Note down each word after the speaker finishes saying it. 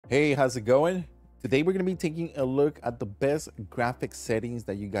Hey, how's it going? Today we're going to be taking a look at the best graphic settings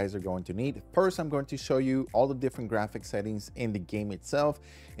that you guys are going to need. First, I'm going to show you all the different graphic settings in the game itself,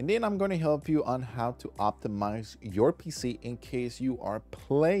 and then I'm going to help you on how to optimize your PC in case you are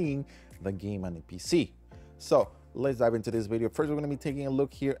playing the game on a PC. So let's dive into this video. First, we're going to be taking a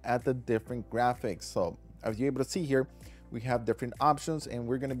look here at the different graphics. So as you're able to see here, we have different options, and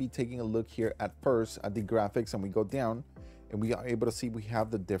we're going to be taking a look here at first at the graphics, and we go down and we are able to see we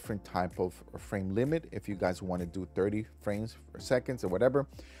have the different type of frame limit. If you guys want to do 30 frames per second or whatever,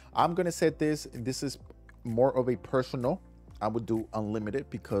 I'm going to set this is more of a personal. I would do unlimited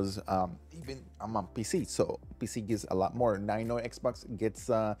because even I'm on PC, so PC gives a lot more. Now I know Xbox gets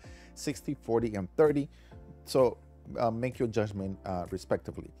 60, 40 and 30, so make your judgment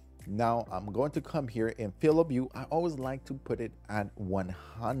respectively. Now I'm going to come here and field of view. I always like to put it at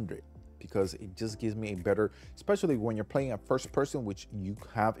 100 because it just gives me a better, especially when you're playing at first person, which you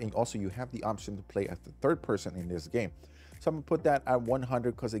have, and also you have the option to play at the third person in this game. So I'm gonna put that at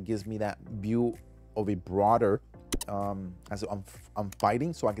 100 because it gives me that view of a broader, as I'm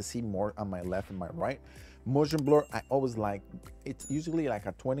fighting, so I can see more on my left and my right. Motion blur, I always like, it's usually like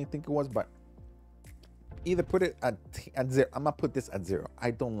a 20, I think it was, but either put it at 0. I'm gonna put this at 0. I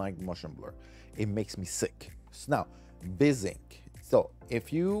don't like motion blur. It makes me sick. So now, VisInc. So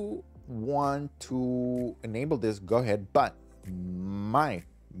if you want to enable this, go ahead, but my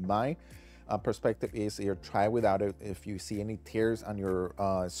perspective is here, try without it. If you see any tears on your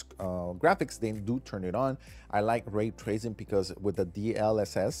graphics, then do turn it on. I like ray tracing because with the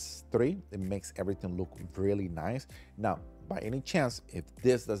DLSS 3, it makes everything look really nice. Now, by any chance, if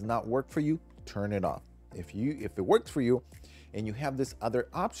this does not work for you, turn it off. If it works for you and you have these other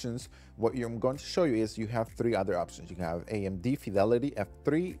options, what I'm going to show you is you have 3 other options. You have AMD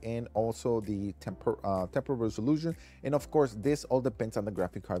FidelityFX and also the temporal resolution, and of course this all depends on the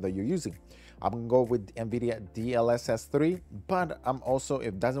graphic card that you're using. I'm gonna go with NVIDIA DLSS 3, but I'm also, if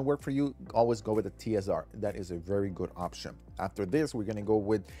it doesn't work for you, always go with the TSR. That is a very good option. After this, we're gonna go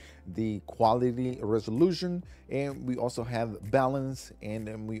with the quality resolution, and we also have balance, and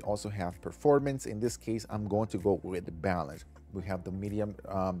then we also have performance. In this case, I'm going to go with balance. We have the medium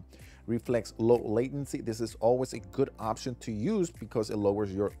reflex low latency. This is always a good option to use because it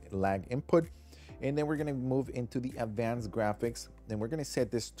lowers your lag input. And then we're going to move into the advanced graphics, and we're going to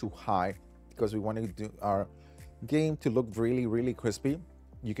set this to high because we want to do our game to look really crispy.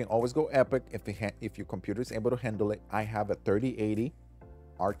 You can always go epic if your computer is able to handle it. I have a 3080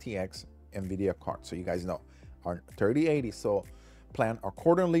 RTX NVIDIA card, so you guys know our 3080. So plan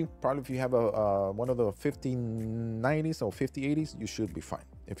accordingly. Probably if you have a one of the 5090s or 5080s, you should be fine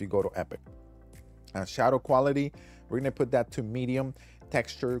if you go to epic. Shadow quality, we're gonna put that to medium.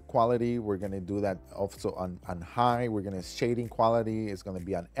 Texture quality, we're gonna do that also on high. We're gonna shading quality is gonna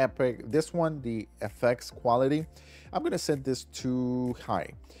be on epic. This one, the FX quality, I'm gonna set this to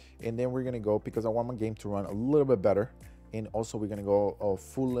high, and then we're gonna go, because I want my game to run a little bit better, and also we're gonna go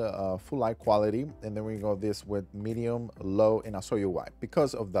full light quality, and then we go this with medium, low, and I'll show you why.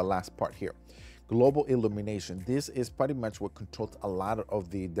 Because of the last part here, global illumination. This is pretty much what controls a lot of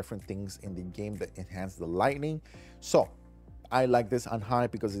the different things in the game that enhance the lighting. So I like this on high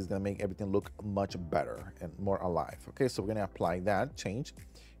because it's gonna make everything look much better and more alive. Okay, so we're gonna apply that change,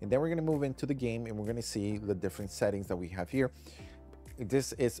 and then we're gonna move into the game, and we're gonna see the different settings that we have here.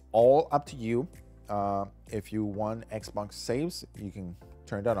 This is all up to you. If you want Xbox saves, you can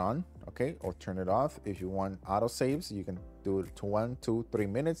turn that on, okay, or turn it off. If you want auto saves, you can do it to 1, 2, 3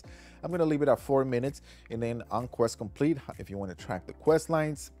 minutes. I'm gonna leave it at 4 minutes, and then on quest complete, if you want to track the quest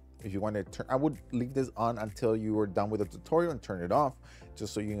lines, if you want to turn, I would leave this on until you are done with the tutorial and turn it off,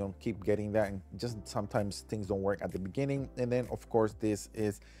 just so you don't keep getting that, and just sometimes things don't work at the beginning. And then of course this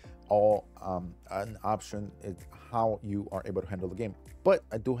is all an option, is how you are able to handle the game. But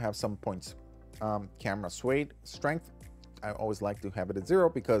I do have some points. Camera strength, I always like to have it at 0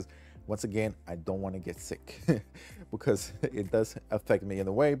 because once again, I don't want to get sick because it does affect me in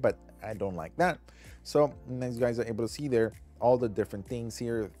a way, but I don't like that. So as you guys are able to see there, all the different things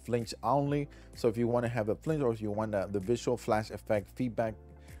here, flinch only. So if you want to have a flinch, or if you want the visual flash effect feedback,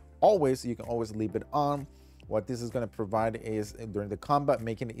 you can always leave it on. What this is going to provide is during the combat,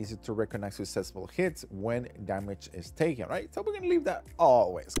 making it easy to recognize successful hits when damage is taken, right? So we're going to leave that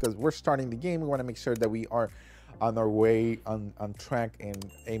always because we're starting the game. We want to make sure that we are on our way on track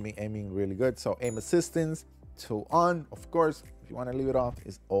and aiming really good. So aim assistance to on, of course. If you want to leave it off,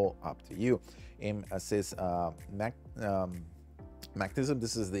 it's all up to you. Aim assist magnetism,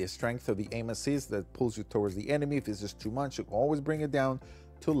 this is the strength of the aim assist that pulls you towards the enemy. If it's just too much, you always bring it down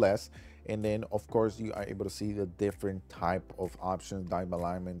to less. And then of course you are able to see the different type of options, dive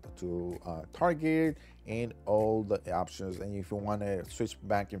alignment to target, and all the options. And if you want to switch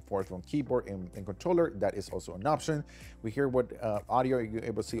back and forth from keyboard and controller, that is also an option. We hear what audio, you're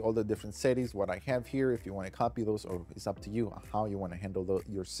able to see all the different settings, what I have here. If you want to copy those, or it's up to you how you want to handle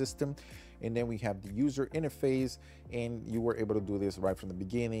your system. And then we have the user interface, and you were able to do this right from the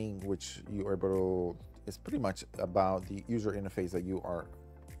beginning, which you are able to, it's pretty much about the user interface that you are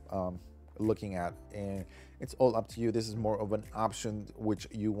looking at, and it's all up to you. This is more of an option which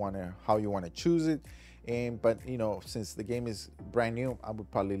you want to, how you want to choose it. And but you know, since the game is brand new, I would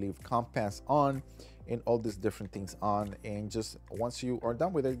probably leave compass on and all these different things on, and just once you are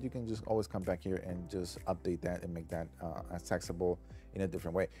done with it, you can just always come back here and just update that and make that accessible in a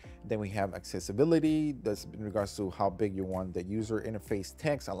different way. Then we have accessibility. That's in regards to how big you want the user interface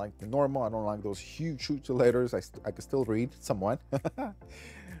text. I like the normal. I don't like those huge letters. I can still read somewhat.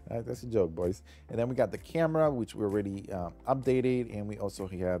 That's a joke, boys. And then we got the camera, which we already updated, and we also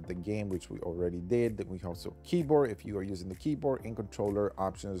have the game, which we already did. Then we also keyboard, if you are using the keyboard, and controller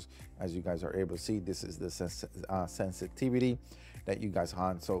options. As you guys are able to see, this is the sensitivity that you guys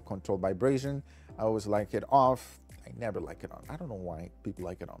on. So control vibration, I always like it off. I never like it on. I don't know why people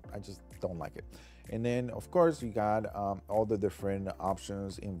like it on. I just don't like it. And then of course you got all the different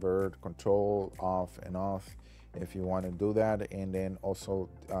options, invert, control, off and off, if you want to do that. And then also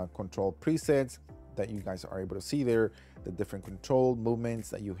control presets that you guys are able to see there, the different control movements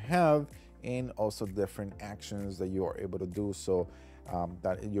that you have, and also different actions that you are able to do, so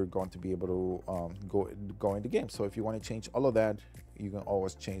that you're going to be able to go in the game. So if you want to change all of that, you can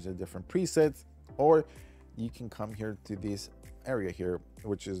always change the different presets, or you can come here to this area here,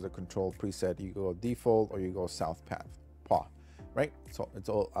 which is the control preset. You go default or you go south paw, right? So it's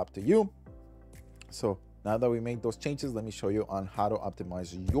all up to you. So now that we made those changes, let me show you on how to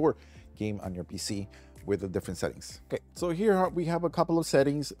optimize your game on your PC with the different settings. Okay, so here we have a couple of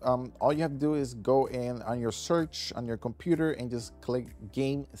settings. All you have to do is go in on your search on your computer and just click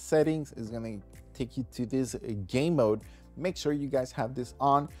game settings. It's gonna take you to this game mode. Make sure you guys have this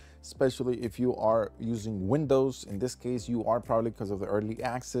on, especially if you are using Windows. In this case, you are probably because of the early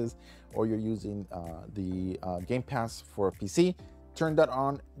access, or you're using the Game Pass for PC. Turn that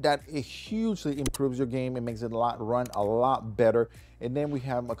on. That it hugely improves your game. It makes it run a lot better. And then we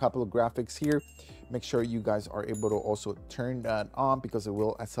have a couple of graphics here. Make sure you guys are able to also turn that on, because it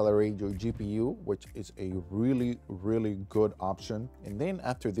will accelerate your GPU, which is a really good option. And then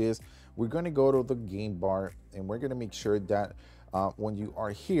after this, we're going to go to the game bar, and we're going to make sure that when you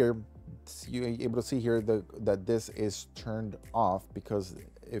are here, you're able to see here that this is turned off, because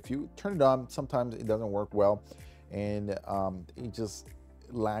if you turn it on, sometimes it doesn't work well, and it just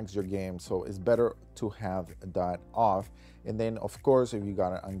lags your game. So it's better to have that off. And then of course, if you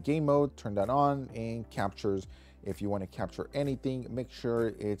got it on game mode, turn that on, and captures. If you want to capture anything, make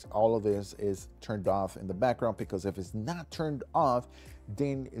sure it's all of this is turned off in the background, because if it's not turned off,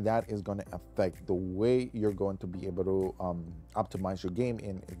 then that is going to affect the way you're going to be able to optimize your game,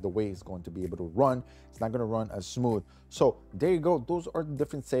 and the way it's going to be able to run. It's not going to run as smooth. So there you go. Those are the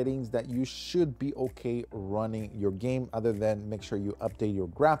different settings that you should be okay running your game. Other than make sure you update your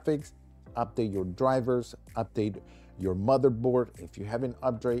graphics, update your drivers, update your motherboard. If you haven't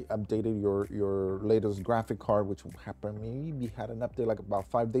updated your latest graphic card, which happened, maybe had an update like about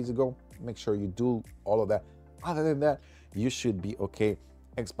 5 days ago, make sure you do all of that. Other than that, you should be okay.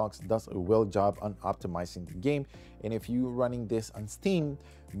 Xbox does a well job on optimizing the game. And if you're running this on Steam,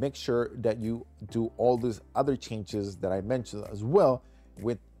 make sure that you do all these other changes that I mentioned as well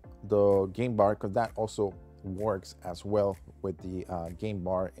with the game bar, because that also works as well with the game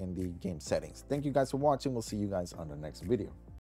bar and the game settings. Thank you guys for watching. We'll see you guys on the next video.